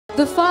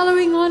The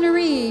following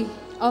honoree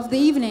of the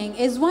evening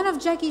is one of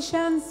Jackie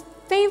Chan's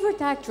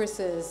favorite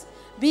actresses.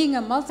 Being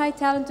a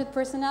multi-talented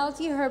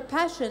personality, her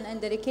passion and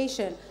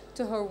dedication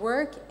to her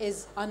work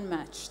is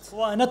unmatched.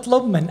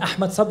 ونطلب من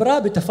أحمد صبرا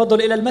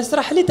بالتفضل إلى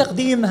المسرح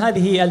لتقديم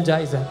هذه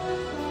الجائزة.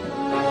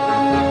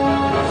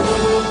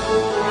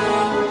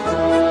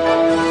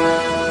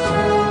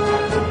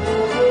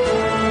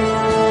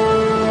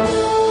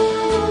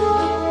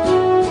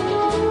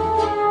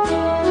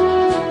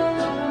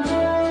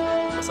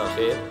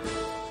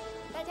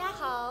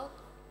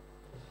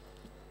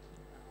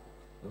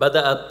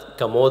 بدأت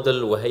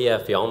كموديل وهي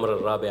في عمر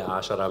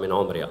 14 من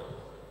عمرها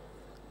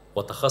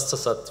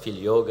وتخصصت في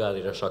اليوغا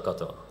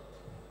لرشاقتها.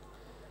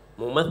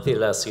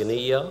 ممثلة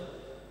صينية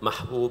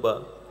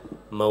محبوبة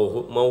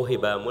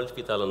موهبة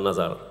ملفتة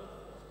للنظر.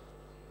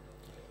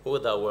 Who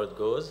the award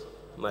goes?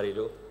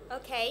 Marilu.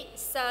 Okay,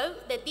 so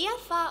the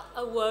DIAFA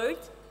award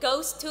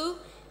goes to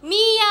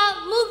Miya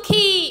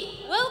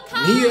Muqi.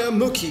 Welcome. Miya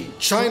Muqi,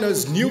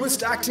 China's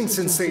newest acting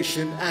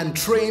sensation and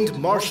trained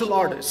martial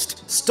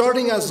artist.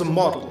 Starting as a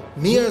model,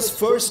 Miya's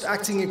first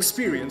acting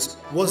experience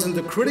was in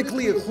the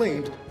critically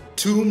acclaimed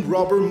Tomb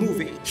Robber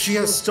movie. She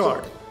has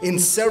starred in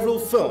several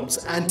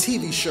films and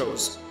TV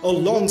shows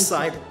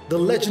alongside the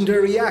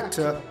legendary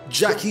actor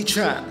Jackie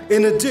Chan.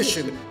 In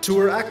addition to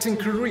her acting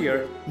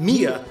career,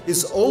 Miya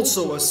is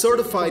also a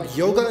certified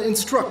yoga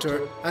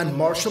instructor and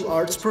martial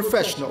arts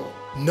professional.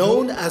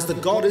 Known as the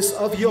goddess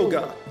of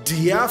yoga,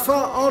 DIAFA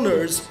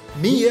honors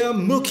Miya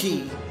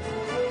Muqi.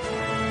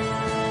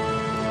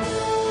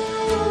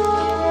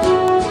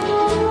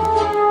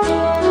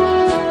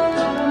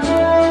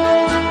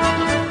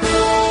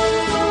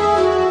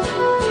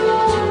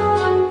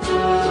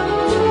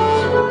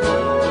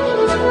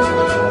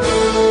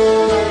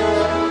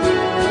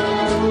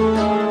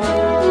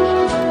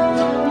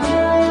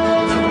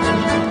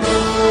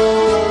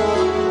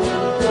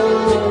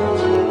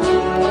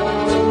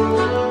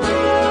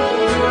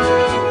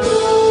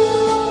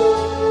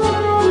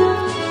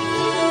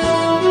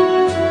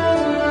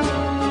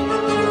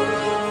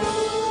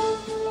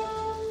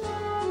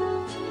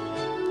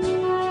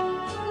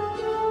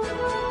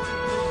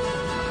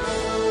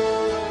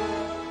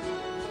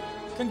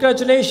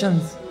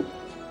 Congratulations.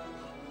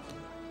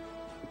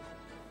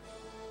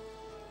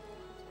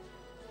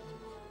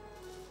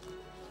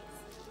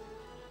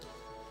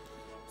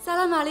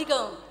 Salam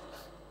alaikum.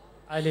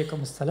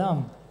 عليكم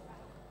السلام.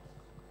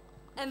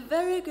 I'm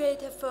very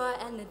grateful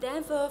and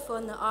thankful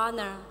for the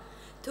honor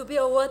to be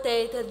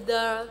awarded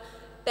the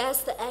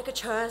Best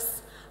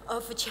Actress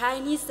of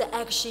Chinese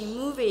Action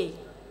Movie.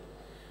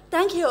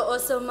 Thank you all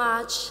so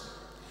much,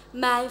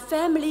 my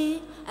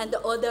family and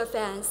other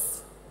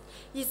fans.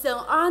 It's an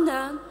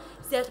honor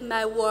that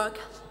my work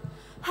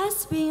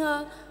has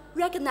been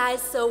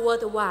recognized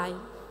worldwide.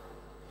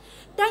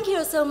 Thank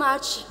you so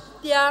much,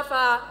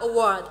 DIAFA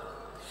Award.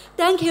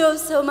 Thank you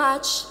so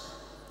much,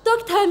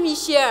 Dr.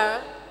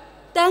 Michelle.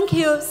 Thank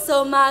you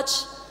so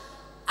much,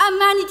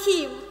 Armani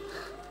Team.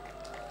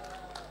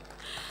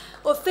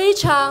 我非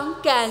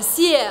常感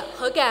谢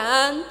和感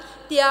恩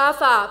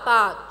DIAFA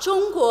把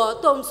中国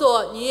动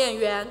作女演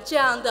员这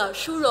样的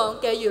殊荣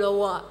给予了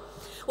我。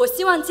我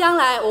希望将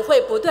来我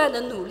会不断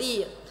的努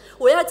力，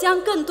我要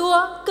将更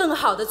多更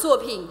好的作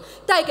品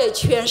带给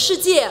全世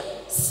界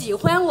喜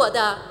欢我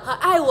的和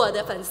爱我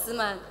的粉丝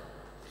们。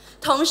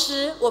同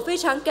时，我非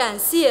常感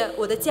谢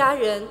我的家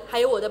人还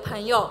有我的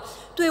朋友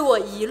对我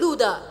一路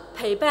的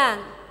陪伴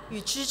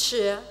与支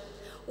持。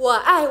我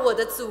爱我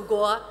的祖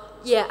国，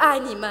也爱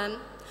你们。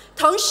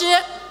同时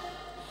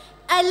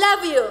 ，I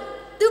love you,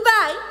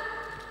 Dubai.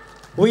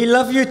 We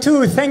love you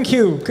too. Thank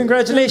you.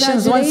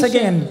 Congratulations once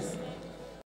again.